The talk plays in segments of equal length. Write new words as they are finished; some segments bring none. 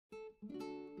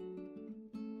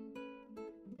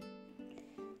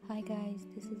Hi guys,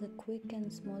 this is a quick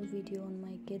and small video on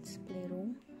my kids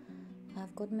playroom.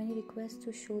 I've got many requests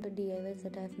to show the DIYs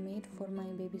that I've made for my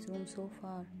baby's room so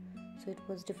far, so it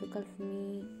was difficult for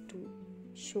me to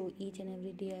show each and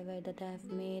every DIY that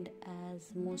I've made,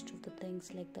 as most of the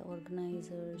things like the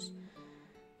organizers,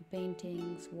 the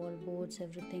paintings, wall boards,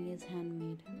 everything is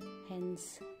handmade.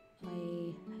 Hence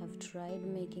I have tried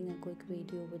making a quick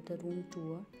video with the room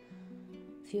tour.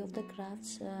 Few of the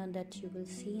crafts that you will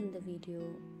see in the video,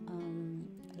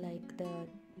 like the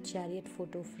chariot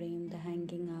photo frame, the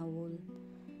hanging owl,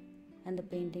 and the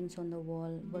paintings on the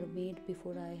wall, were made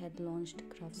before I had launched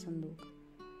CraftSandook.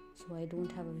 So I don't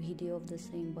have a video of the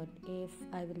same, but if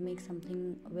I will make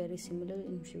something very similar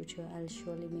in future, I'll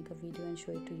surely make a video and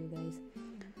show it to you guys.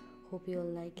 Hope you all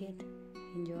like it.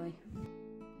 Enjoy.